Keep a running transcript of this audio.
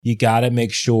you got to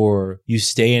make sure you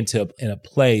stay in a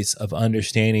place of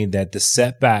understanding that the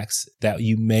setbacks that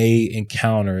you may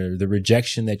encounter, the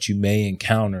rejection that you may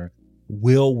encounter,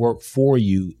 will work for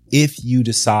you if you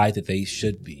decide that they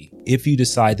should be. If you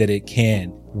decide that it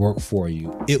can work for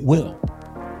you, it will.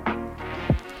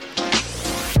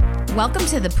 Welcome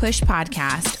to the Push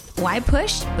Podcast. Why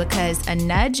push? Because a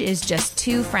nudge is just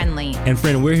too friendly. And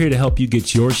friend, we're here to help you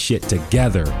get your shit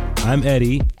together. I'm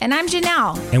Eddie. And I'm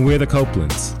Janelle. And we're the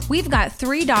Copelands. We've got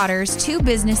 3 daughters, 2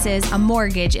 businesses, a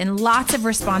mortgage, and lots of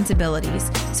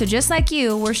responsibilities. So just like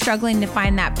you, we're struggling to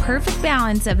find that perfect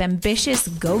balance of ambitious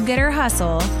go-getter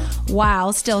hustle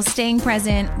while still staying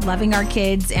present, loving our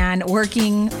kids, and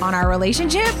working on our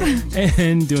relationship.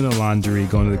 And doing the laundry,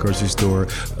 going to the grocery store.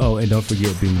 Oh, and don't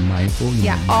forget being mindful.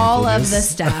 All of the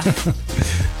stuff.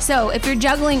 So if you're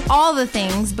juggling all the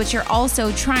things, but you're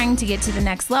also trying to get to the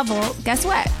next level, guess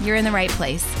what? You're in the right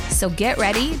place. So get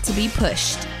ready to be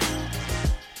pushed.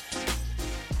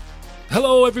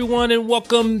 Hello, everyone, and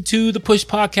welcome to the Push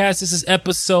Podcast. This is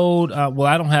episode,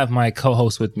 I don't have my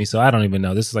co-host with me, so I don't even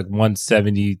know. This is like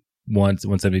 171,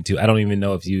 172. I don't even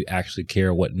know if you actually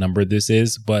care what number this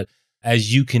is, but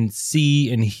as you can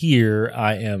see and hear,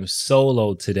 I am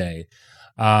solo today.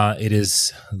 It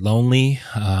is lonely,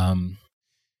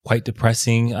 quite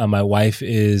depressing. My wife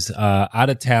is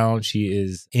out of town. She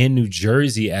is in New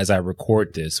Jersey as I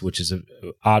record this, which is an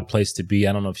odd place to be.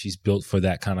 I don't know if she's built for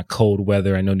that kind of cold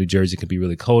weather. I know New Jersey can be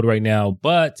really cold right now,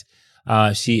 but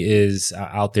she is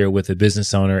out there with a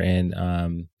business owner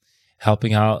and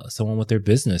helping out someone with their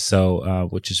business. So,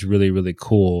 which is really, really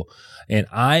cool. And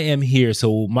I am here.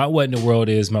 So my what in the world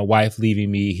is my wife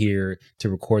leaving me here to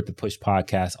record the Push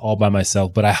Podcast all by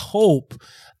myself. But I hope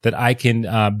that I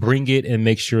can bring it and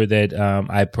make sure that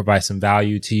I provide some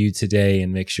value to you today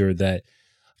and make sure that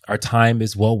our time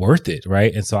is well worth it,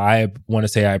 right? And so I want to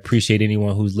say I appreciate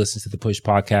anyone who's listened to the Push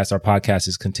Podcast. Our podcast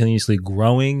is continuously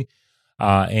growing.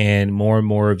 And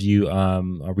more of you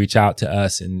reach out to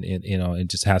us and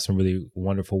just have some really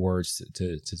wonderful words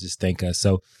to just thank us.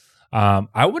 So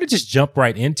I want to just jump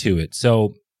right into it.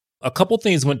 So a couple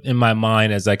things went in my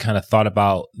mind as I kind of thought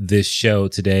about this show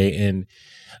today. And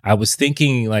I was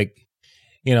thinking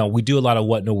we do a lot of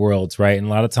what in the worlds, right? And a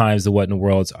lot of times the what in the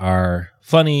worlds are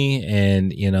funny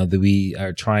and, that we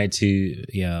are trying to,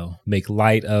 make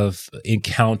light of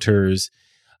encounters.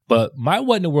 But my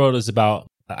what in the world is about,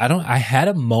 I had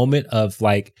a moment of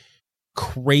like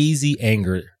crazy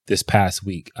anger this past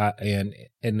week. And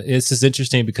this is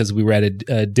interesting because we were at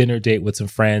a dinner date with some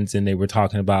friends and they were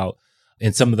talking about,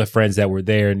 and some of the friends that were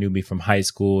there knew me from high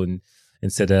school and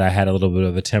said that I had a little bit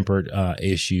of a tempered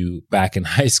issue back in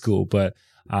high school. But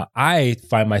I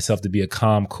find myself to be a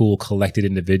calm, cool, collected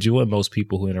individual. And most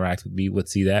people who interact with me would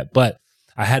see that. But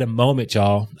I had a moment,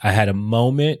 y'all. I had a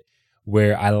moment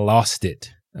where I lost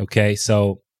it. Okay.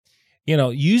 So,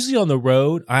 usually on the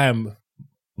road, I am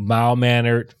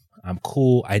mild-mannered. I'm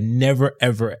cool. I never,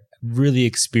 ever really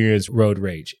experienced road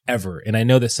rage, ever. And I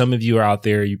know that some of you are out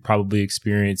there, you probably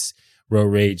experience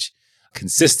road rage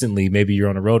consistently. Maybe you're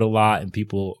on the road a lot and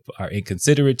people are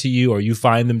inconsiderate to you, or you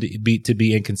find them to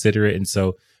be inconsiderate. And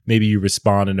so maybe you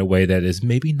respond in a way that is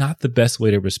maybe not the best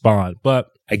way to respond, but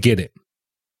I get it.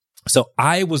 So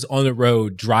I was on the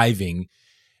road driving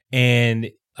and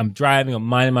I'm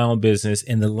minding my own business,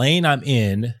 and the lane I'm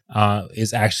in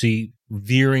is actually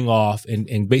veering off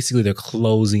and basically they're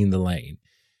closing the lane.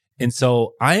 And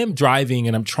so I am driving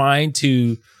and I'm trying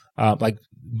to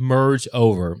merge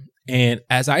over. And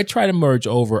as I try to merge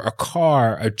over,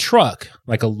 a truck,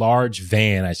 like a large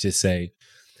van, I should say,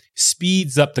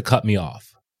 speeds up to cut me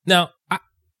off. Now,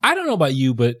 I don't know about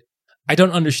you, but I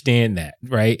don't understand that,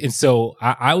 right? And so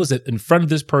I was in front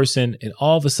of this person, and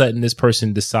all of a sudden this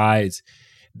person decides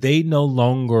they no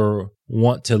longer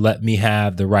want to let me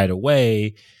have the right of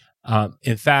way.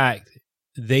 In fact,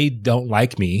 they don't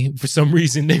like me. For some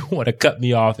reason, they want to cut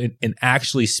me off and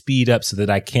actually speed up so that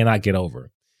I cannot get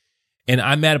over. And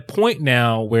I'm at a point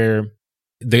now where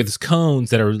there's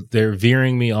cones they're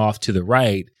veering me off to the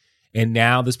right. And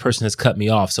now this person has cut me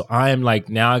off. So I am like,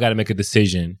 now I got to make a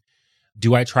decision.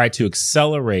 Do I try to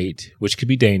accelerate, which could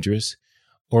be dangerous,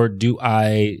 or do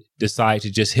I decide to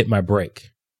just hit my brake?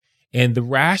 And the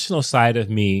rational side of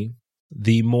me,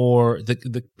 the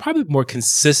probably more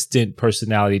consistent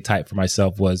personality type for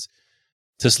myself was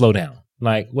to slow down,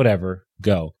 like whatever,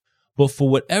 go. But for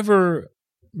whatever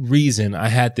reason, I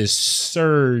had this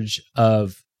surge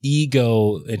of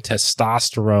ego and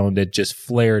testosterone that just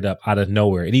flared up out of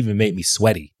nowhere. It even made me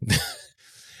sweaty.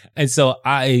 And so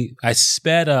I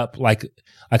sped up like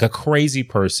a crazy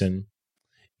person.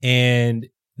 And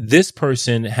this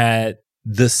person had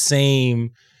the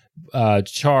same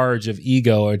charge of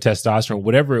ego or testosterone,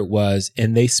 whatever it was,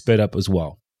 and they sped up as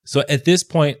well. So at this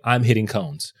point, I'm hitting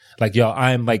cones. Like, y'all,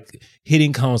 I'm like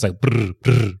hitting cones like brr,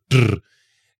 brr, brr.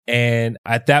 And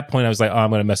at that point, I was like, oh, I'm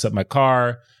going to mess up my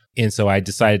car. And so I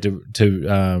decided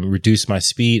to reduce my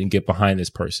speed and get behind this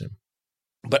person.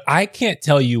 But I can't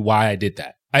tell you why I did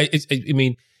that.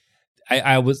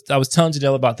 I was telling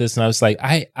Janelle about this, and I was like,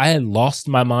 I had lost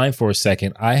my mind for a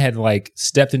second. I had like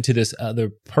stepped into this other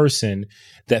person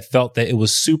that felt that it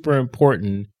was super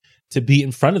important to be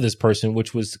in front of this person,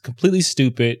 which was completely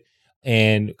stupid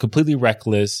and completely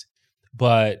reckless.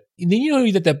 But then you're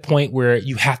at that point where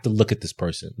you have to look at this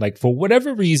person. Like, for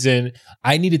whatever reason,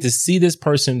 I needed to see this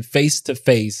person face to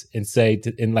face and say,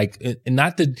 and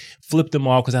not to flip them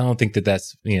off, because I don't think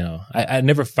that's, I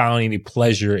never found any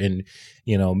pleasure in,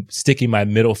 sticking my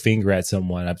middle finger at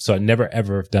someone. So I never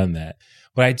ever have done that.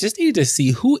 But I just needed to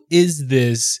see, who is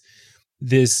this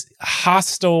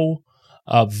hostile,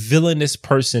 villainous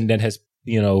person that has,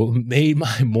 made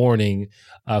my morning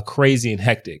crazy and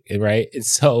hectic, right? And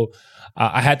so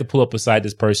I had to pull up beside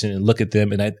this person and look at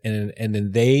them, and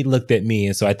then they looked at me,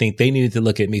 and so I think they needed to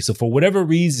look at me. So for whatever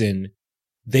reason,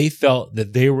 they felt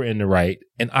that they were in the right,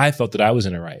 and I felt that I was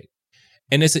in the right.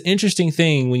 And it's an interesting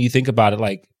thing when you think about it.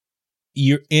 Like,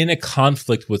 you're in a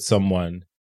conflict with someone,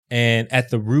 and at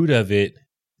the root of it,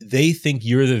 they think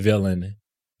you're the villain,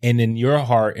 and in your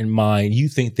heart and mind, you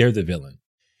think they're the villain.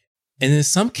 And in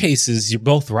some cases, you're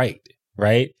both right?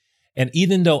 And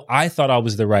even though I thought I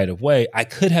was the right of way, I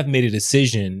could have made a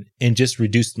decision and just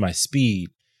reduced my speed.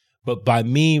 But by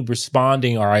me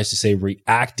responding, or I should say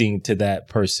reacting to that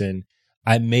person,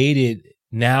 I made it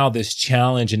now this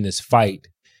challenge in this fight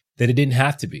that it didn't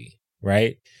have to be,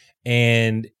 right?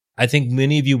 And I think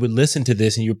many of you would listen to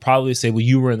this and you'd probably say, well,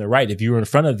 you were in the right. If you were in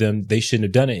front of them, they shouldn't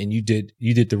have done it. And you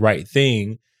did the right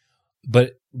thing.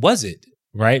 But was it,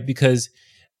 right? Because,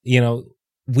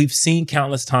 we've seen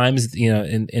countless times,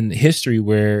 in history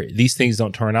where these things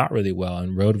don't turn out really well,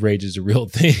 and road rage is a real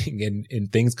thing,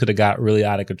 and things could have got really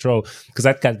out of control. Because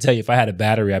I've got to tell you, if I had a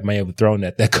battery, I may have thrown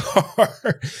at that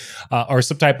car or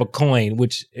some type of coin,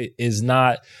 which is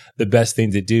not the best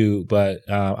thing to do. But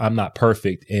I'm not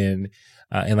perfect, and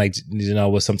like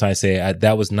will sometimes say,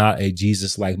 that was not a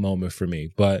Jesus-like moment for me.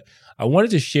 But I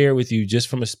wanted to share with you just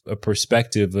from a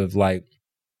perspective of like,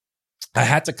 I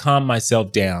had to calm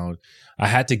myself down. I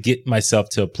had to get myself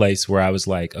to a place where I was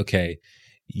like, okay,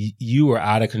 you are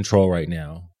out of control right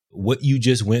now. What you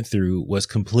just went through was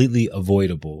completely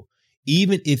avoidable.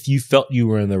 Even if you felt you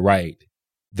were in the right,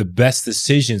 the best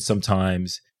decision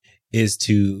sometimes is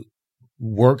to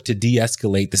work to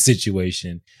de-escalate the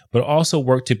situation, but also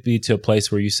work to be to a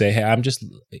place where you say, hey,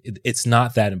 it's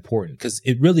not that important, because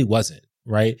it really wasn't,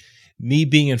 right? Me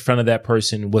being in front of that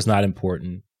person was not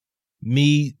important.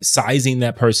 Me sizing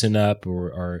that person up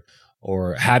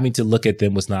or having to look at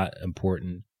them was not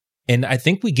important. And I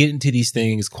think we get into these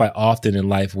things quite often in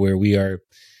life where we are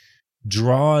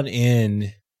drawn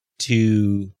in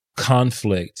to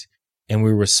conflict, and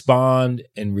we respond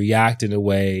and react in a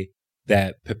way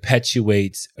that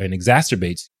perpetuates and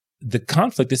exacerbates the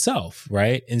conflict itself,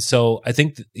 right? And so I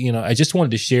think, I just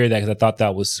wanted to share that because I thought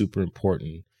that was super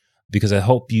important, because I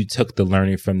hope you took the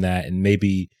learning from that, and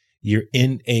maybe you're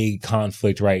in a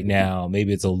conflict right now.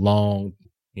 Maybe it's a long,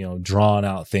 drawn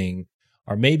out thing,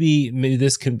 or maybe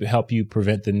this can help you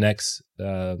prevent the next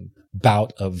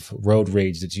bout of road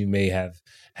rage that you may have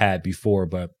had before.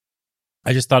 But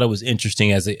I just thought it was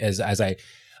interesting as I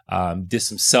did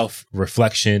some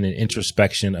self-reflection and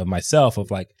introspection of myself,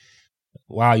 of like,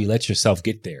 wow, you let yourself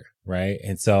get there, right?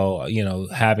 And so,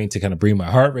 having to kind of bring my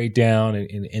heart rate down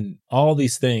and all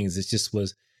these things, it just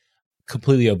was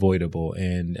completely avoidable.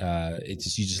 And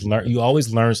you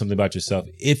always learn something about yourself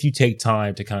if you take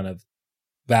time to kind of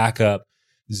back up,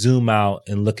 zoom out,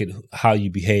 and look at how you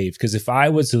behave. Because if I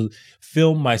was to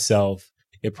film myself,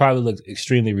 it probably looked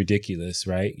extremely ridiculous,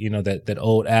 right? That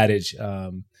old adage,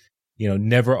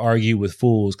 never argue with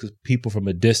fools, because people from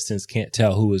a distance can't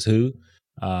tell who is who.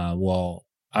 Well,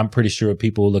 I'm pretty sure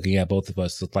people looking at both of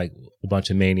us look like a bunch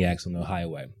of maniacs on the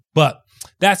highway. But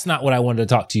that's not what I wanted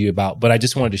to talk to you about. But I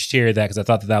just wanted to share that because I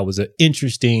thought that was an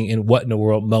interesting and what in the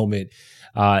world moment.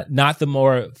 Not the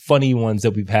more funny ones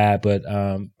that we've had, but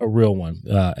a real one,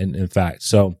 in fact.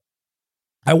 So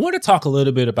I want to talk a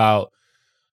little bit about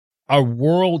our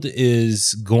world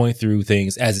is going through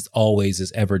things as it's always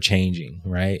is ever changing,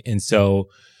 right? And so,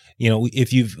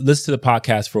 if you've listened to the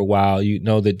podcast for a while, you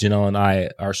know that Janelle and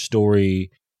I, our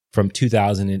story from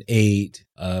 2008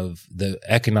 of the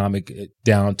economic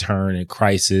downturn and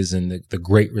crisis and the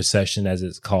Great Recession, as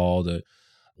it's called,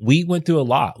 we went through a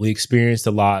lot. We experienced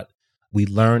a lot We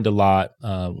learned a lot.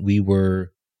 We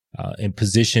were in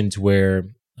positions where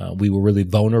we were really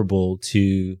vulnerable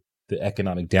to the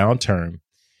economic downturn.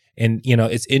 And,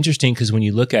 it's interesting because when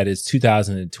you look at it, it's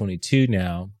 2022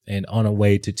 now and on our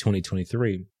way to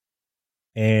 2023.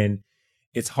 And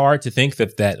it's hard to think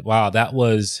that, wow, that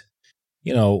was,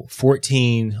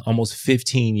 14, almost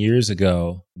 15 years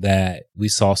ago that we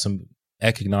saw some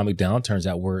economic downturns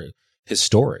that were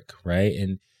historic, right?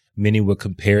 And many would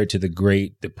compare it to the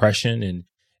Great Depression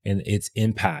and its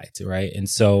impact, right? And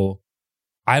so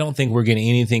I don't think we're getting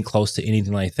anything close to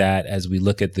anything like that as we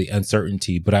look at the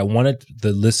uncertainty. But I wanted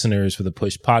the listeners for the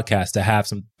Push podcast to have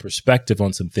some perspective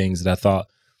on some things that I thought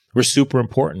were super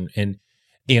important. And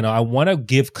I want to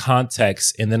give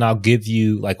context, and then I'll give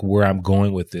you like where I'm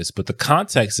going with this. But the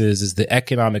context is the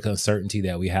economic uncertainty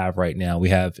that we have right now. We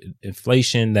have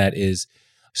inflation that is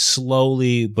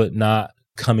slowly but not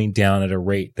coming down at a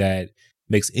rate that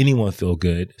makes anyone feel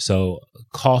good. So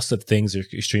costs of things are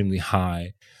extremely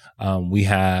high. We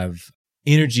have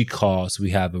energy costs. We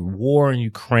have a war in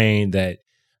Ukraine that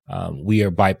we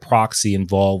are by proxy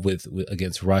involved with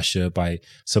against Russia by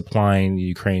supplying the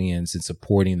Ukrainians and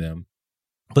supporting them.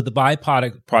 But the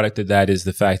byproduct of that is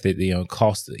the fact that,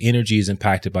 cost of energy is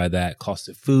impacted by that. Cost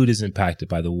of food is impacted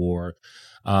by the war.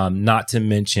 Not to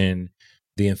mention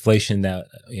the inflation that,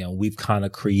 we've kind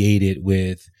of created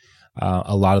with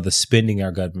a lot of the spending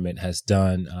our government has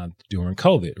done during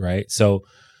COVID, right? So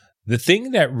the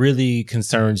thing that really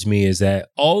concerns me is that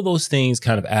all those things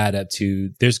kind of add up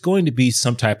to there's going to be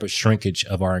some type of shrinkage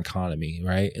of our economy,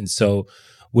 right? And so,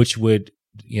 which would,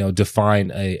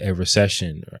 define a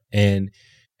recession. And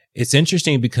it's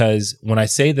interesting because when I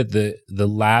say that the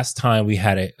last time we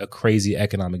had a crazy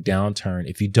economic downturn,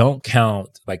 if you don't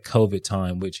count like COVID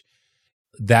time, which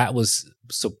that was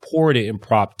supported and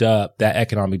propped up that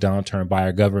economic downturn by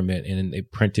our government, and they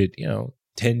printed,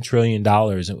 $10 trillion,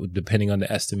 depending on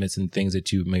the estimates and things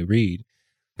that you may read.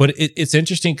 But it's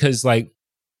interesting because like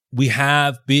we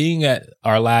have, being at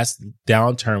our last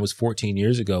downturn was 14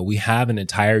 years ago, we have an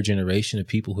entire generation of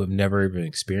people who have never even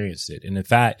experienced it. And in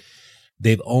fact,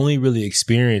 they've only really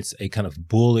experienced a kind of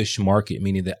bullish market,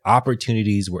 meaning that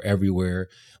opportunities were everywhere.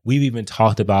 We've even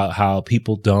talked about how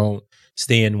people don't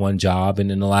stay in one job.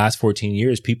 And in the last 14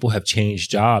 years, people have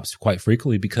changed jobs quite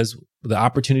frequently because the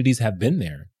opportunities have been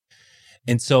there.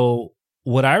 And so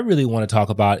what I really want to talk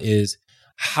about is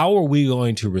how are we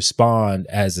going to respond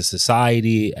as a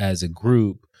society, as a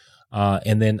group?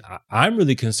 And then I'm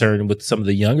really concerned with some of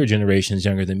the younger generations,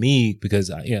 younger than me,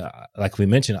 because, like we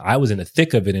mentioned, I was in the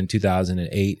thick of it in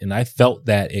 2008 and I felt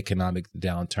that economic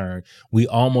downturn. We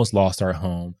almost lost our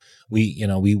home. We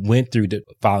went through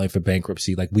filing for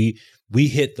bankruptcy. Like we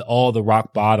hit all the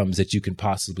rock bottoms that you can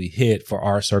possibly hit for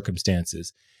our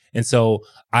circumstances. And so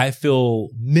I feel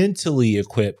mentally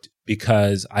equipped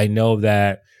because I know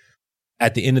that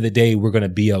at the end of the day, we're going to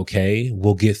be okay.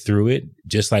 We'll get through it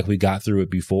just like we got through it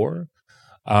before.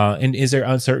 And is there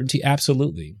uncertainty?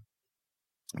 Absolutely.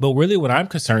 But really what I'm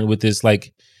concerned with is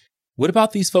like, what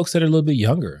about these folks that are a little bit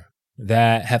younger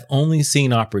that have only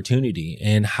seen opportunity,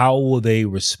 and how will they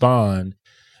respond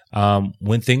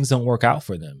when things don't work out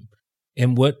for them?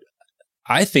 And what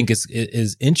I think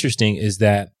is interesting is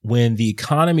that when the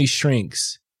economy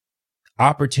shrinks,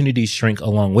 opportunities shrink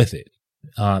along with it.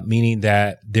 Meaning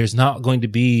that there's not going to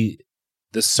be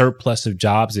the surplus of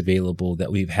jobs available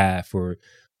that we've had for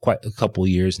quite a couple of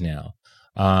years now.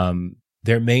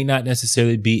 There may not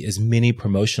necessarily be as many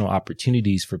promotional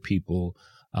opportunities for people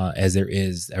as there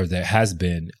is or there has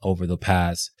been over the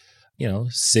past,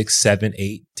 6, 7,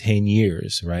 8, 10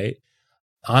 years, right?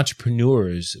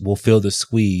 Entrepreneurs will feel the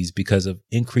squeeze because of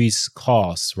increased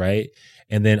costs, right?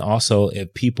 And then also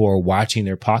if people are watching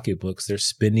their pocketbooks, they're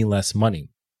spending less money.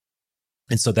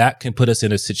 And so that can put us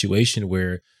in a situation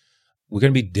where we're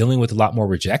going to be dealing with a lot more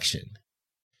rejection.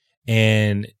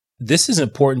 And this is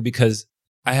important because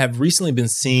I have recently been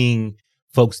seeing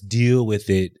folks deal with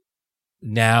it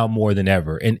now more than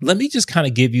ever. And let me just kind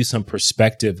of give you some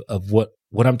perspective of what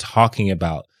I'm talking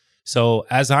about. So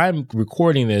as I'm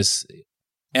recording this,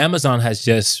 Amazon has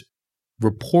just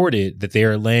reported that they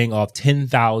are laying off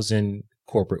 10,000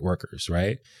 corporate workers,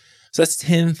 right? So that's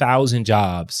 10,000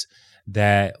 jobs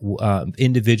that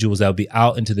individuals that will be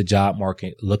out into the job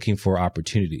market looking for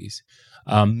opportunities.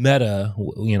 Meta,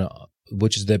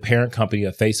 which is the parent company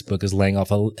of Facebook,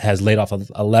 has laid off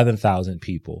 11,000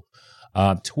 people.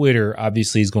 Twitter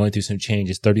obviously is going through some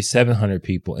changes, 3,700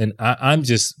 people. And I'm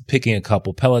just picking a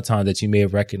couple. Peloton that you may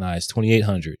have recognized,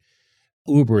 2,800.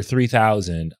 Uber,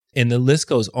 3,000. And the list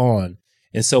goes on.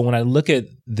 And so when I look at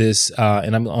this,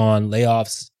 and I'm on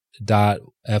layoffs.fyi,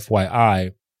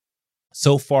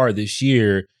 so far this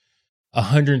year,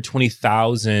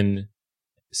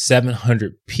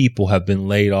 120,700 people have been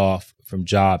laid off from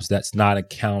jobs. That's not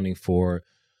accounting for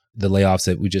the layoffs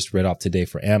that we just read off today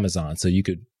for Amazon. So you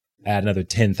could add another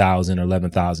 10,000 or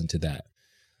 11,000 to that.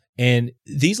 And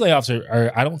these layoffs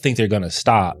are I don't think they're going to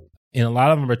stop. And a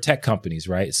lot of them are tech companies,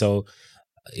 right? So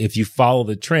if you follow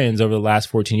the trends over the last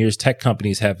 14 years, tech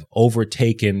companies have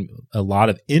overtaken a lot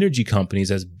of energy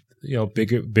companies as,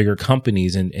 bigger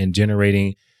companies and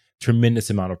generating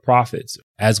tremendous amount of profits.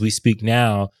 As we speak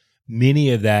now, many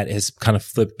of that has kind of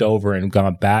flipped over and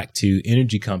gone back to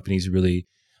energy companies really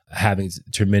having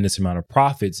tremendous amount of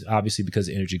profits, obviously because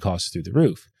energy costs are through the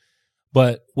roof.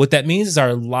 But what that means is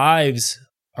our lives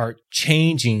are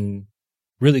changing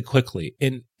really quickly.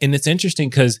 And it's interesting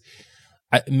because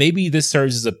maybe this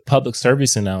serves as a public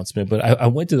service announcement, but I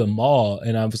went to the mall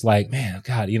and I was like, man,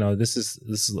 God, this is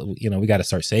we got to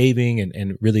start saving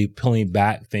and really pulling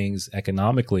back things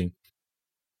economically,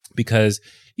 because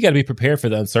you got to be prepared for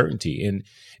the uncertainty.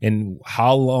 And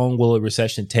how long will a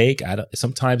recession take?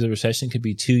 Sometimes a recession could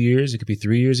be 2 years, it could be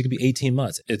 3 years, it could be 18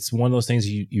 months. It's one of those things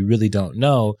you really don't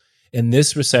know. And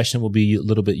this recession will be a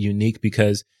little bit unique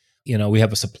because, we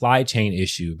have a supply chain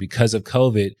issue because of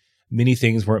COVID. Many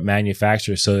things weren't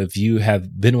manufactured. So if you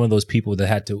have been one of those people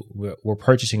that were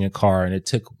purchasing a car and it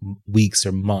took weeks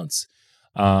or months,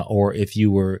 or if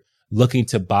you were looking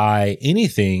to buy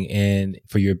anything and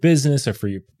for your business or for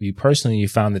you personally, you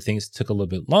found that things took a little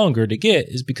bit longer to get,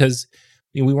 is because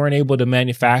we weren't able to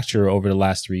manufacture over the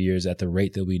last 3 years at the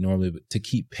rate that we normally to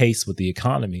keep pace with the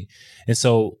economy. And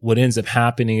so what ends up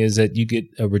happening is that you get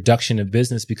a reduction in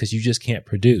business because you just can't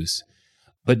produce.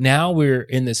 But now we're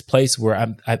in this place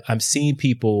where I'm seeing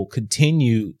people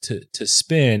continue to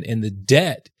spend, and the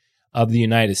debt of the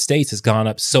United States has gone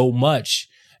up so much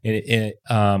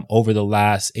over the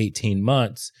last 18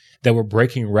 months that we're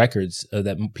breaking records,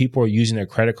 that people are using their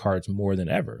credit cards more than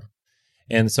ever.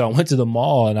 And so I went to the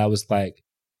mall and I was like,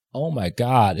 oh my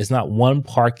God, there's not one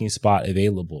parking spot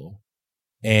available.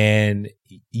 And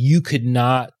you could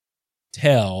not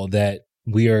tell that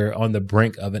we are on the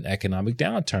brink of an economic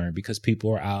downturn because people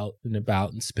are out and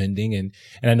about and spending. And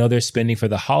I know they're spending for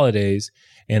the holidays,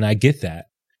 and I get that.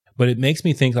 But it makes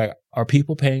me think, like, are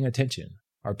people paying attention?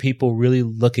 Are people really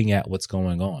looking at what's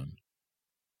going on?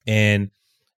 And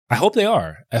I hope they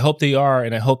are. I hope they are.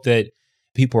 And I hope that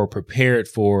people are prepared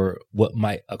for what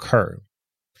might occur.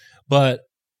 But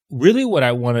really what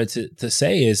I wanted to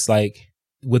say is, like,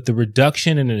 with the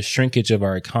reduction and the shrinkage of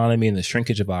our economy and the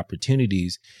shrinkage of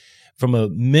opportunities, from a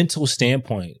mental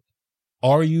standpoint,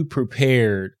 are you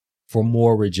prepared for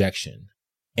more rejection?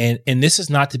 And this is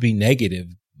not to be negative,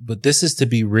 but this is to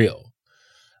be real.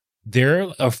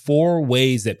 There are 4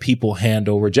 ways that people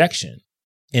handle rejection.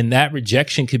 And that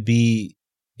rejection could be,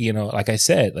 like I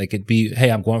said, like it'd be, hey,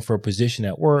 I'm going for a position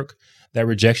at work. That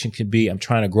rejection could be, I'm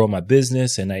trying to grow my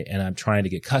business and I'm trying to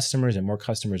get customers, and more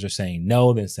customers are saying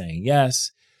no than saying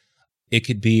yes. It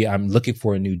could be, I'm looking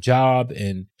for a new job,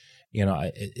 and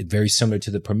very similar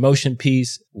to the promotion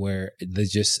piece where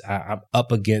I'm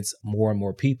up against more and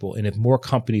more people. And if more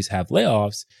companies have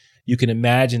layoffs, you can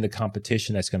imagine the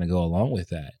competition that's going to go along with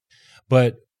that.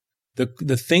 But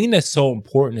the thing that's so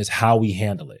important is how we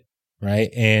handle it, right?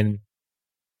 And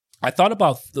I thought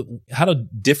about how do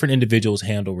different individuals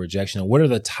handle rejection, and what are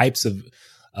the types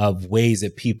of ways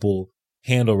that people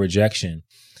handle rejection.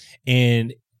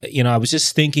 And, I was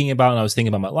just thinking about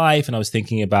my life, and I was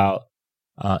thinking about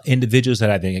individuals that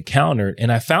I've encountered,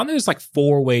 and I found there's like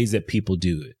 4 ways that people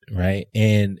do it, right?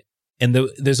 And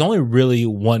there's only really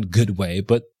one good way,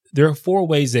 but there are 4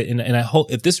 ways that, and I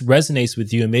hope if this resonates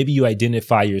with you, and maybe you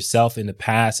identify yourself in the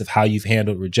past of how you've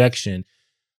handled rejection,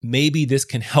 maybe this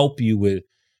can help you with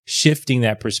shifting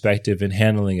that perspective and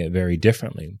handling it very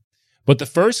differently. But the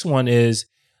first one is,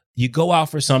 you go out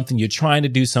for something, you're trying to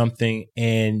do something,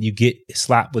 and you get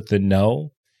slapped with the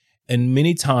no. And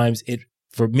many times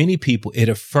for many people, it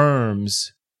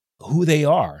affirms who they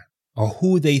are, or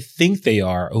who they think they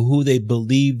are, or who they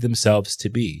believe themselves to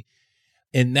be.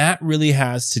 And that really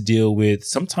has to deal with,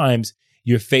 sometimes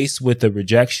you're faced with a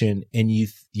rejection and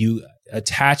you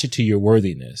attach it to your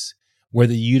worthiness,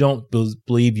 whether you don't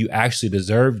believe you actually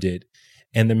deserved it.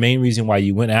 And the main reason why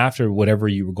you went after whatever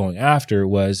you were going after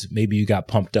was maybe you got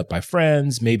pumped up by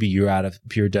friends, maybe you're out of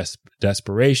pure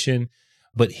desperation.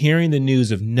 But hearing the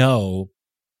news of no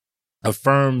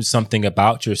affirms something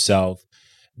about yourself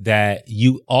that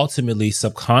you ultimately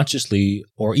subconsciously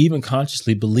or even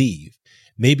consciously believe.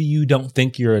 Maybe you don't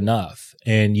think you're enough,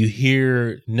 and you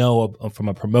hear no from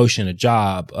a promotion, a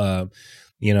job,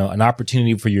 an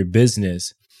opportunity for your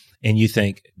business, and you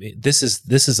think this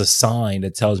is a sign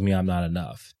that tells me I'm not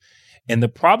enough. And the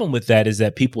problem with that is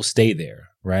that people stay there,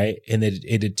 right? And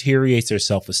it deteriorates their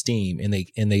self-esteem,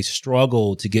 and they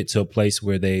struggle to get to a place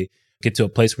where they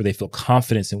feel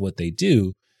confidence in what they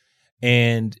do.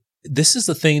 And this is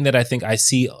the thing that I think I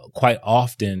see quite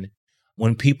often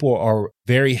when people are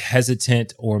very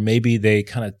hesitant, or maybe they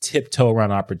kind of tiptoe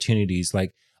around opportunities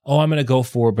like, oh, I'm going to go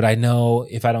for it, but I know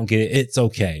if I don't get it, it's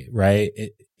okay, right?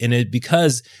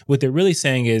 Because what they're really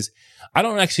saying is, I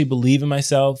don't actually believe in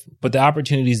myself, but the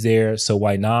opportunity's there, so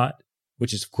why not?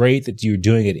 Which is great that you're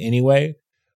doing it anyway.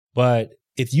 But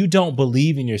if you don't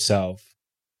believe in yourself,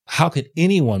 how could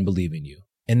anyone believe in you?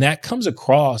 And that comes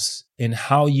across in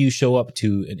how you show up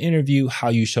to an interview, how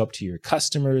you show up to your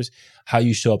customers, how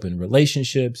you show up in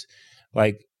relationships.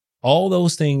 Like, all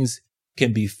those things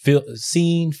can be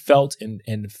seen, felt,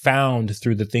 and found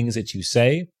through the things that you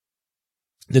say,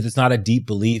 that it's not a deep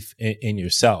belief in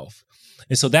yourself.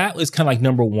 And so that was kind of like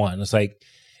number one. It's like,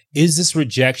 is this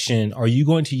rejection, are you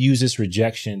going to use this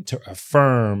rejection to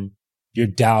affirm your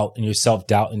doubt and your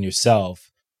self-doubt in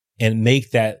yourself and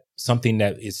make that something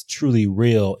that is truly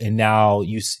real? And now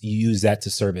you use that to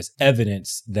serve as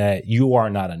evidence that you are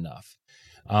not enough.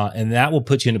 And that will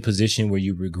put you in a position where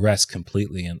you regress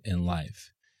completely in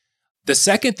life. The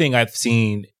second thing I've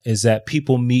seen is that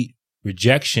people meet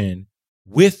rejection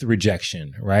with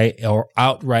rejection, right? Or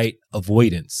outright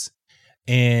avoidance.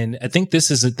 And I think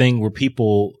this is a thing where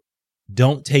people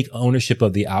don't take ownership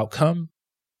of the outcome.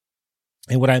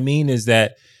 And what I mean is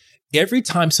that every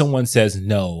time someone says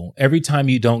no, every time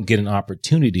you don't get an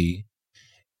opportunity,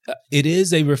 it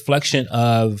is a reflection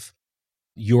of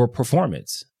your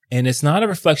performance. And it's not a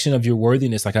reflection of your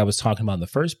worthiness, like I was talking about in the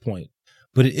first point,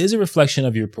 but it is a reflection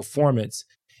of your performance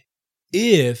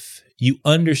if you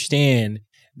understand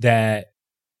that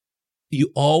you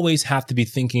always have to be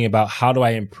thinking about, how do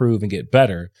I improve and get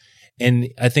better? And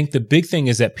I think the big thing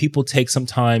is that people take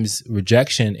sometimes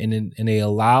rejection and they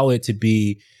allow it to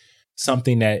be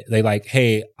something that they like,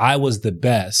 hey, I was the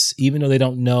best, even though they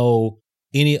don't know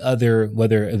any other,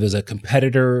 whether it was a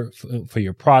competitor for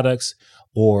your products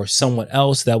or someone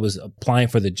else that was applying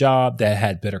for the job that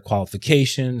had better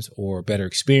qualifications or better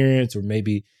experience, or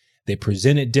maybe they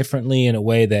presented differently in a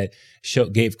way that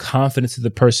gave confidence to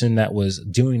the person that was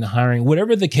doing the hiring,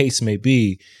 whatever the case may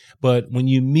be. But when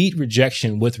you meet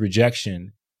rejection with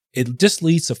rejection, it just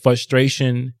leads to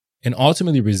frustration and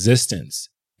ultimately resistance.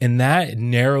 And that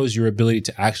narrows your ability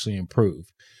to actually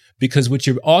improve. Because what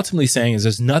you're ultimately saying is,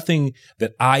 there's nothing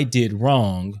that I did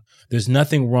wrong. There's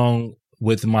nothing wrong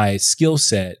with my skill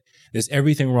set. There's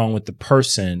everything wrong with the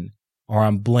person, or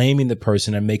I'm blaming the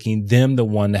person and making them the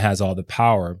one that has all the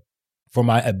power for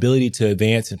my ability to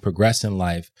advance and progress in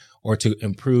life, or to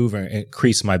improve or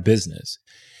increase my business.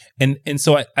 And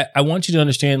so I want you to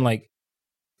understand, like,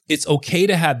 it's okay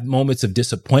to have moments of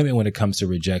disappointment when it comes to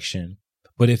rejection.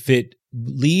 But if it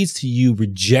leads to you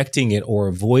rejecting it or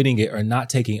avoiding it or not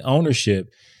taking ownership,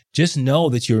 just know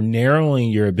that you're narrowing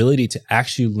your ability to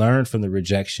actually learn from the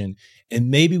rejection. And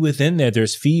maybe within there,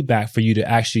 there's feedback for you to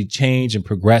actually change and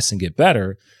progress and get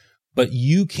better. But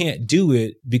you can't do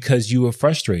it because you were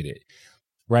frustrated,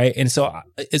 right? And so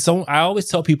I always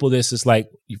tell people this, is like,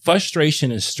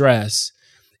 frustration and stress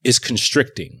is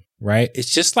constricting, right? It's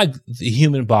just like the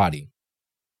human body.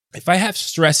 If I have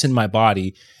stress in my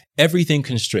body, everything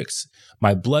constricts.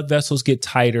 My blood vessels get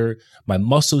tighter, my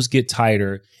muscles get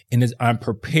tighter, and I'm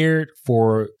prepared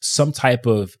for some type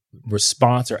of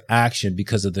response or action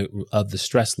because of the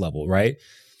stress level, right?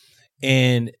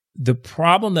 And the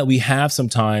problem that we have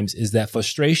sometimes is that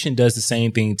frustration does the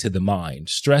same thing to the mind.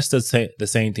 Stress does the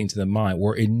same thing to the mind,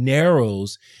 where it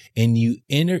narrows and you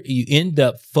end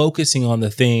up focusing on the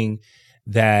thing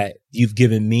that you've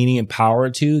given meaning and power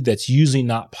to that's usually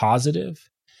not positive.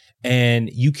 And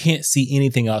you can't see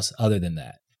anything else other than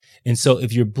that. And so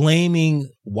if you're blaming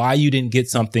why you didn't get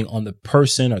something on the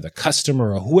person or the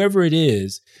customer or whoever it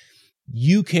is,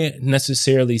 you can't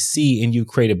necessarily see, and you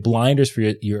created blinders for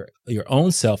your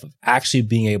own self of actually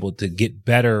being able to get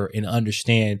better and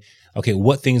understand, okay,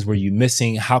 what things were you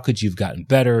missing? How could you have gotten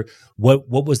better? What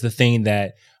was the thing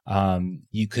that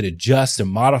you could adjust and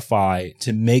modify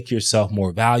to make yourself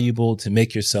more valuable,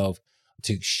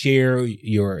 to share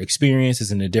your experiences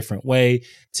in a different way,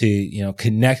 to,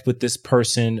 connect with this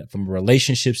person from a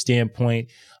relationship standpoint.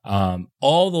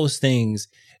 All those things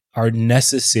are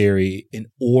necessary in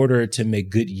order to make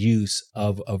good use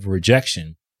of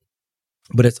rejection.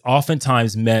 But it's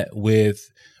oftentimes met with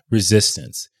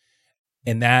resistance.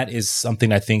 And that is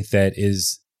something I think that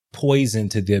is poison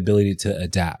to the ability to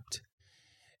adapt.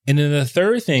 And then the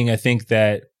third thing I think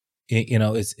that,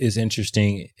 is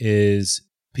interesting is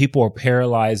people are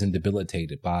paralyzed and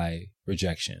debilitated by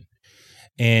rejection.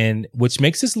 And which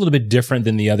makes this a little bit different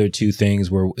than the other two things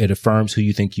where it affirms who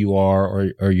you think you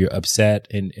are or you're upset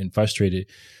and frustrated.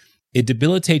 It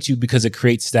debilitates you because it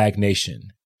creates stagnation.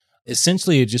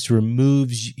 Essentially, it just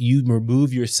remove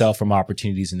yourself from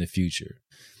opportunities in the future.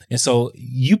 And so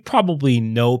you probably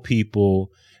know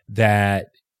people that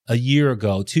a year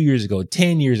ago, 2 years ago,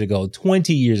 10 years ago,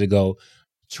 20 years ago,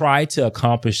 tried to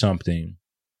accomplish something.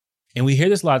 And we hear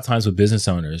this a lot of times with business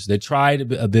owners. They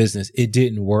tried a business, it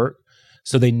didn't work.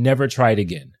 So they never tried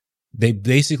again. They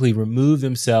basically remove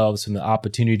themselves from the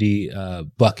opportunity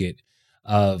bucket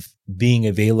of being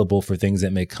available for things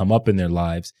that may come up in their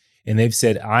lives. And they've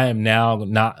said, I am now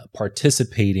not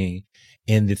participating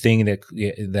in the thing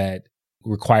that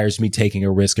requires me taking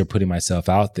a risk or putting myself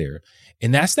out there.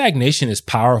 And that stagnation is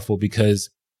powerful because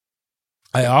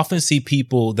I often see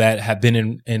people that have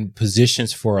been in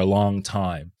positions for a long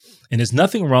time. And there's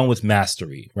nothing wrong with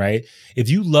mastery, right? If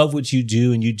you love what you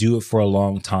do and you do it for a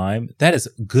long time, that is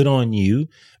good on you.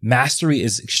 Mastery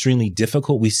is extremely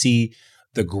difficult. We see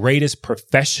the greatest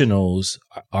professionals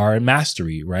are in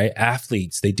mastery, right?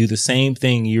 Athletes, they do the same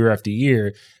thing year after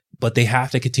year, but they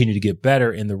have to continue to get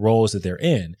better in the roles that they're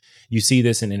in. You see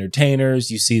this in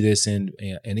entertainers, you see this and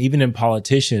even in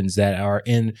politicians that are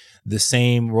in the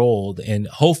same role. And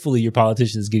hopefully your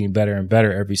politician is getting better and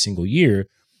better every single year.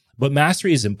 But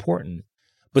mastery is important.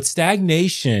 But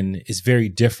stagnation is very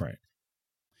different.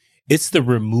 It's the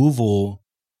removal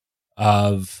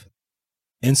of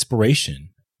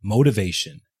inspiration,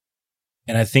 motivation.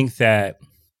 And I think that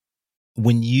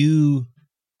when you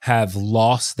have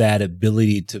lost that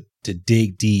ability to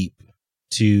dig deep,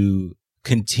 to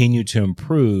continue to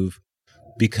improve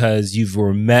because you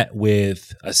were met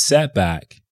with a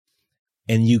setback,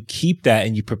 and you keep that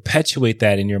and you perpetuate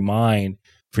that in your mind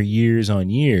for years on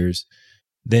years,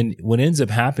 then what ends up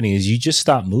happening is you just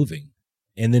stop moving.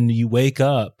 And then you wake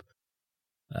up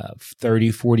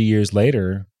 30, 40 years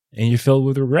later and you're filled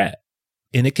with regret.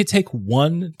 And it could take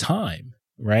one time,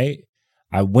 right?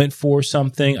 I went for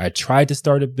something. I tried to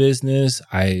start a business.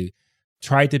 I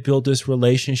tried to build this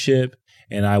relationship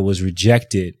and I was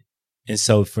rejected. And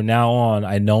so from now on,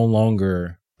 I no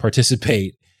longer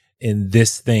participate in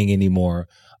this thing anymore.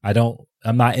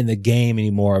 I'm not in the game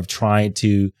anymore of trying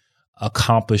to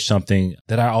accomplish something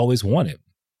that I always wanted.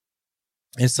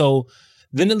 And so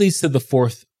then it leads to the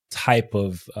fourth type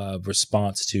of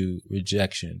response to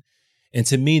rejection. And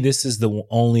to me, this is the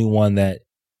only one that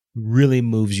really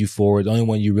moves you forward, the only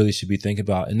one you really should be thinking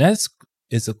about. And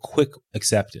is a quick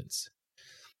acceptance.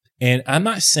 And I'm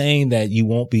not saying that you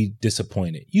won't be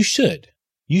disappointed. You should.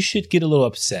 You should get a little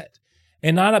upset,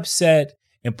 and not upset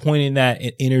and pointing that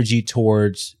energy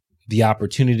towards the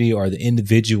opportunity or the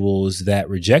individuals that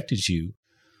rejected you,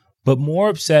 but more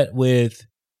upset with,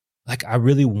 like, I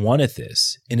really wanted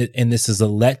this and this is a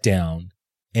letdown.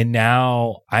 And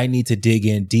now I need to dig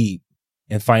in deep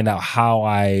and find out how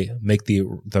I make the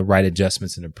right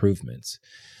adjustments and improvements.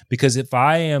 Because if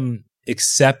I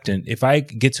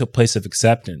get to a place of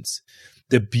acceptance,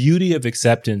 the beauty of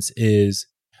acceptance is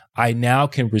I now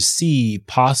can receive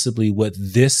possibly what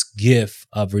this gift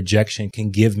of rejection can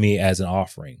give me as an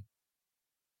offering.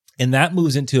 And that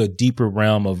moves into a deeper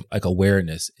realm of like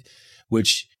awareness,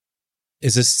 which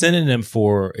is a synonym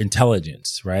for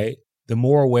intelligence, right? The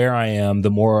more aware I am, the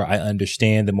more I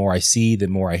understand, the more I see, the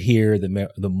more I hear,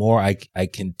 the more I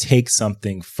can take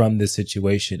something from this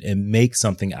situation and make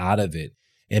something out of it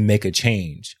and make a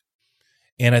change.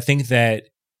 And I think that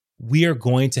we are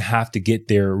going to have to get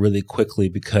there really quickly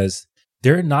because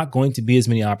there are not going to be as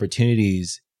many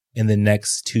opportunities in the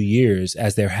next 2 years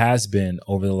as there has been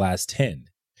over the last 10.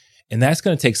 And that's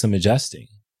going to take some adjusting.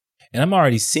 And I'm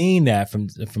already seeing that from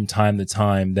time to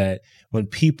time, that when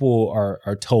people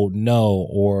are told no,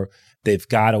 or they've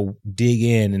got to dig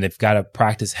in and they've got to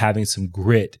practice having some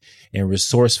grit and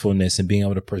resourcefulness and being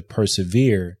able to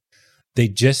persevere, they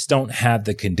just don't have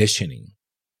the conditioning.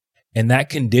 And that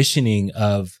conditioning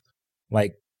of,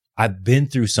 like, I've been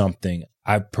through something,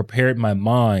 I've prepared my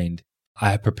mind,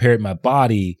 I've prepared my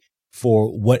body for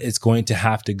what it's going to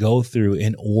have to go through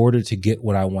in order to get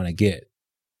what I want to get,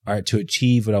 all right, to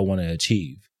achieve what I want to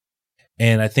achieve.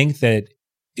 And I think that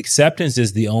acceptance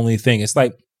is the only thing. It's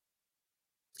like,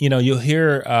 you'll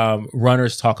hear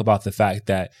runners talk about the fact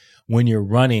that when you're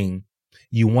running,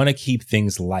 you want to keep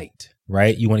things light,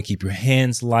 right? You want to keep your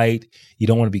hands light. You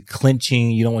don't want to be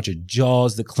clenching. You don't want your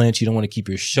jaws to clench. You don't want to keep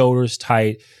your shoulders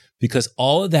tight, because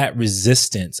all of that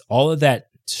resistance, all of that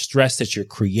stress that you're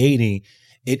creating,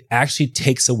 it actually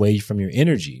takes away from your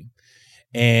energy.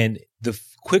 And the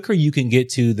quicker you can get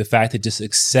to the fact that just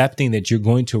accepting that you're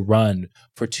going to run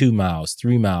for 2 miles,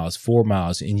 3 miles, 4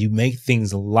 miles, and you make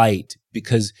things light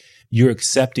because you're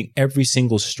accepting every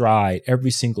single stride,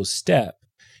 every single step,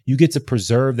 you get to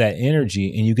preserve that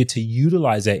energy and you get to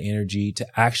utilize that energy to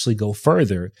actually go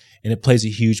further. And it plays a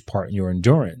huge part in your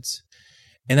endurance.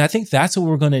 And I think that's what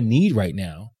we're going to need right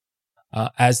now.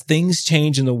 As things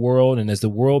change in the world and as the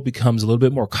world becomes a little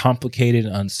bit more complicated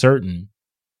and uncertain,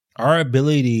 our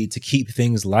ability to keep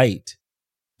things light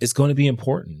is going to be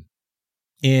important.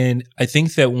 And I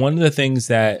think that one of the things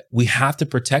that we have to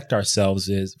protect ourselves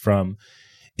is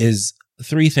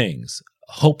three things: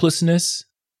 hopelessness,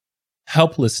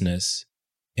 helplessness,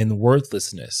 and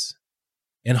worthlessness.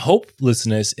 And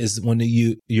hopelessness is when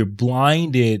you're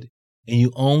blinded and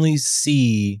you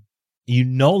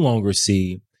no longer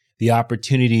see the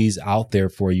opportunities out there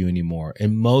for you anymore.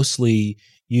 And mostly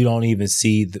you don't even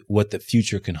see what the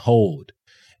future can hold.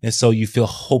 And so you feel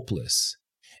hopeless.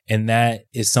 And that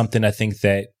is something I think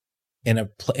that in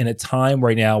a time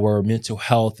right now where mental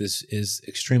health is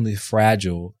extremely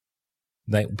fragile,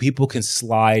 like people can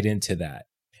slide into that.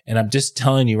 And I'm just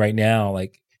telling you right now,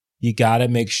 like, you got to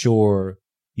make sure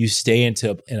you stay in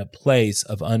a place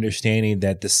of understanding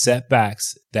that the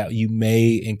setbacks that you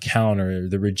may encounter,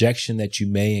 the rejection that you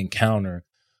may encounter,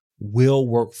 will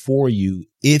work for you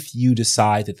if you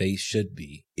decide that they should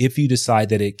be. If you decide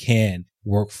that it can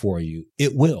work for you,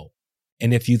 it will.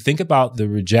 And if you think about the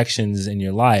rejections in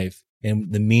your life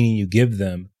and the meaning you give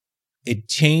them, it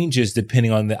changes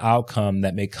depending on the outcome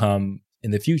that may come in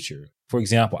the future. For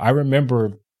example, I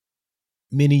remember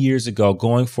many years ago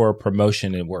going for a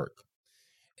promotion at work.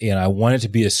 And I wanted to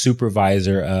be a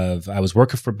supervisor I was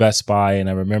working for Best Buy, and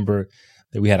I remember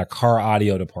that we had a car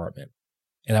audio department.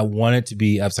 And I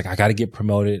was like, I got to get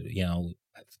promoted, I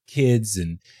have kids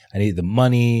and I need the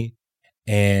money.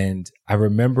 And I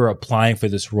remember applying for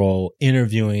this role,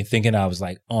 interviewing, thinking I was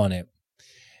like on it,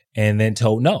 and then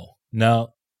told, no,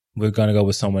 we're going to go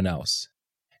with someone else.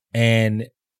 And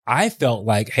I felt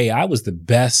like, hey, I was the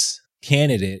best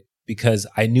candidate because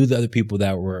I knew the other people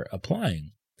that were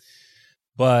applying.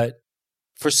 But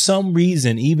for some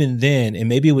reason, even then, and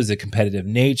maybe it was the competitive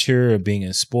nature of being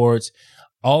in sports,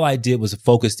 all I did was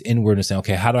focused inward and say,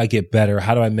 okay, how do I get better?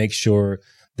 How do I make sure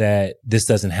that this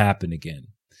doesn't happen again?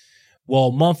 Well,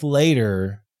 a month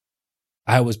later,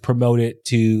 I was promoted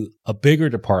to a bigger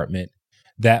department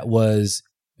that was,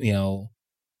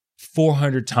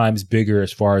 400 times bigger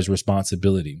as far as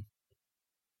responsibility.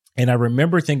 And I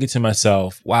remember thinking to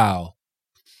myself, wow,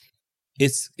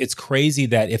 it's crazy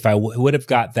that if I would have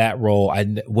got that role, I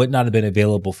would not have been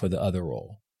available for the other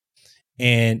role.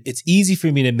 And it's easy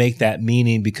for me to make that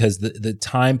meaning because the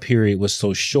time period was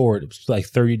so short. It was like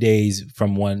 30 days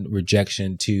from one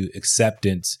rejection to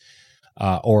acceptance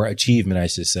or achievement, I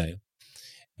should say.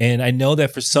 And I know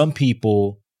that for some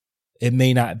people, it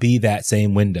may not be that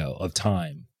same window of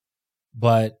time.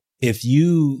 But if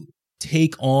you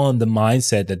take on the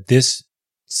mindset that this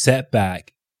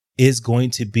setback is going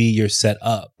to be your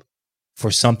setup for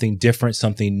something different,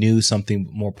 something new, something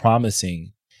more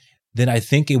promising, then I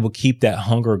think it will keep that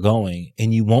hunger going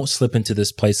and you won't slip into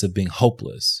this place of being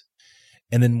hopeless.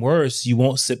 And then worse, you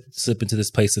won't slip into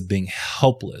this place of being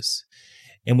helpless.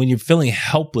 And when you're feeling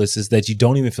helpless is that you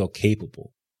don't even feel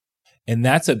capable. And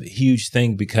that's a huge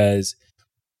thing because,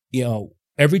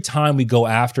 every time we go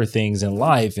after things in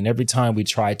life and every time we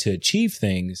try to achieve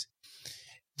things,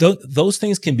 those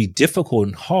things can be difficult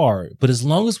and hard. But as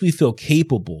long as we feel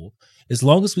capable, as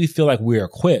long as we feel like we're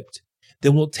equipped,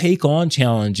 then we'll take on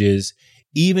challenges,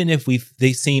 even if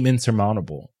they seem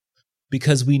insurmountable,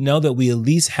 because we know that we at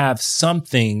least have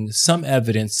something, some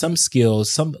evidence, some skills,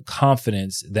 some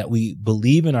confidence that we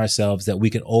believe in ourselves that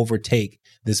we can overtake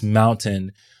this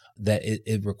mountain that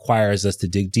it requires us to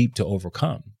dig deep to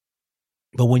overcome.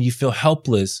 But when you feel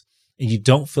helpless and you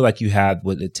don't feel like you have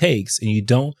what it takes and you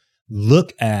don't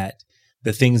look at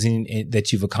the things that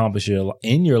you've accomplished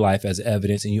in your life as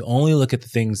evidence, and you only look at the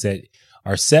things that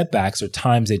are setbacks or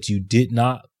times that you did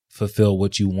not fulfill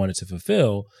what you wanted to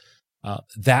fulfill,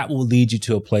 that will lead you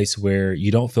to a place where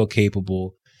you don't feel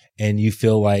capable and you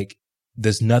feel like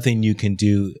there's nothing you can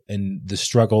do and the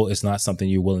struggle is not something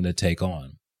you're willing to take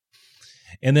on.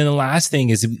 And then the last thing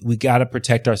is we got to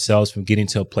protect ourselves from getting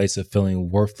to a place of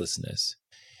feeling worthlessness.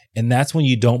 And that's when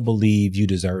you don't believe you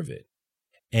deserve it.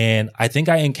 And I think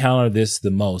I encounter this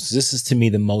the most. This is to me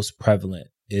the most prevalent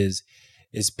is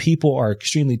people are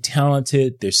extremely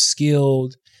talented. They're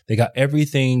skilled. They got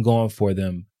everything going for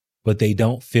them, but they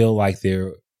don't feel like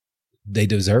they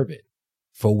deserve it.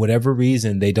 For whatever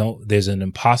reason, there's an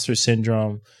imposter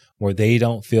syndrome where they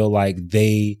don't feel like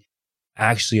they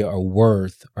actually are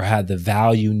worth or have the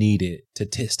value needed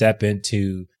to step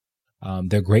into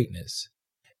their greatness.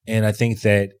 And I think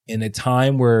that in a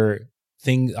time where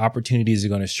opportunities are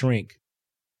going to shrink.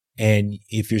 And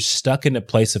if you're stuck in a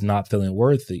place of not feeling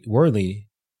worthy,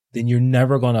 then you're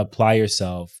never going to apply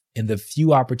yourself. And the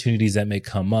few opportunities that may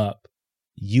come up,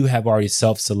 you have already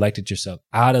self-selected yourself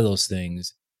out of those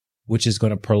things, which is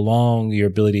going to prolong your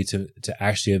ability to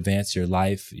actually advance your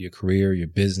life, your career, your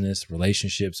business,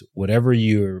 relationships, whatever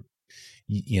you're,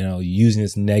 using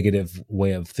this negative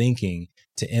way of thinking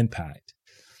to impact.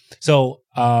 So,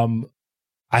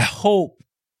 I hope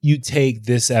you take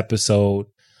this episode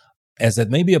as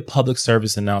maybe a public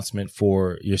service announcement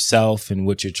for yourself and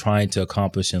what you're trying to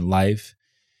accomplish in life,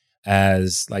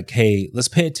 as like, hey, let's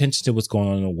pay attention to what's going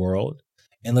on in the world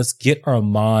and let's get our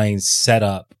minds set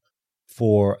up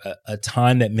for a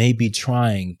time that may be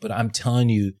trying, but I'm telling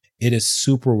you, it is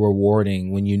super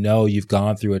rewarding when you know you've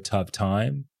gone through a tough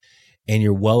time and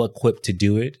you're well equipped to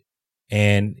do it.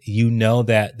 And you know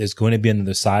that there's going to be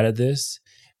another side of this.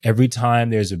 Every time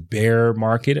there's a bear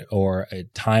market or a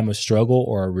time of struggle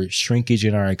or a shrinkage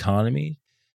in our economy,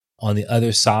 on the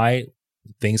other side,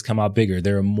 things come out bigger.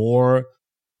 There are more.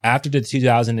 After the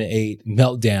 2008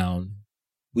 meltdown,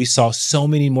 we saw so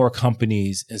many more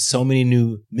companies and so many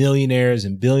new millionaires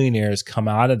and billionaires come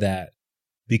out of that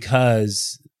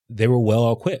because they were well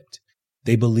equipped.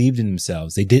 They believed in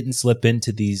themselves. They didn't slip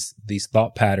into these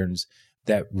thought patterns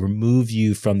that remove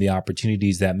you from the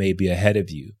opportunities that may be ahead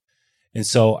of you. And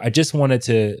so I just wanted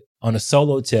to, on a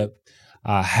solo tip,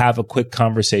 have a quick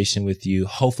conversation with you,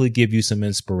 hopefully give you some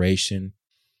inspiration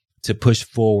to push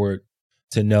forward,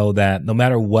 to know that no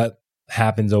matter what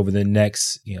happens over the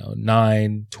next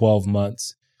 9, 12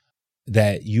 months,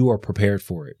 that you are prepared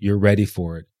for it. You're ready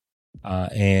for it.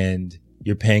 And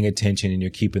you're paying attention and you're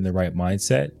keeping the right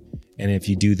mindset. And if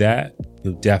you do that,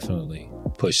 you'll definitely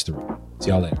push through. See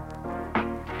y'all later.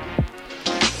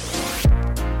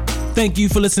 Thank you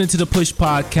for listening to the Push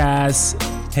Podcast.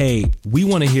 Hey, we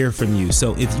want to hear from you.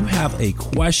 So if you have a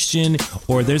question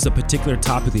or there's a particular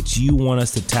topic that you want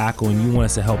us to tackle and you want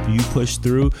us to help you push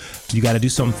through, you got to do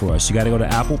something for us. You got to go to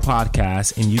Apple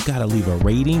Podcasts and you got to leave a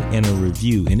rating and a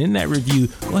review. And in that review,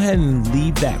 go ahead and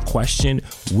leave that question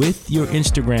with your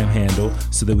Instagram handle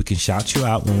so that we can shout you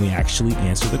out when we actually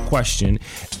answer the question.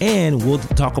 And we'll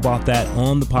talk about that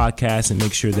on the podcast and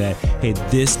make sure that, hey,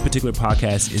 this particular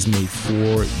podcast is made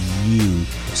for you.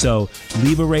 So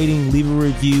leave a rating, leave a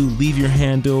review, leave your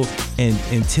handle, and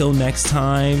until next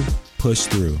time, push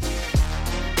through.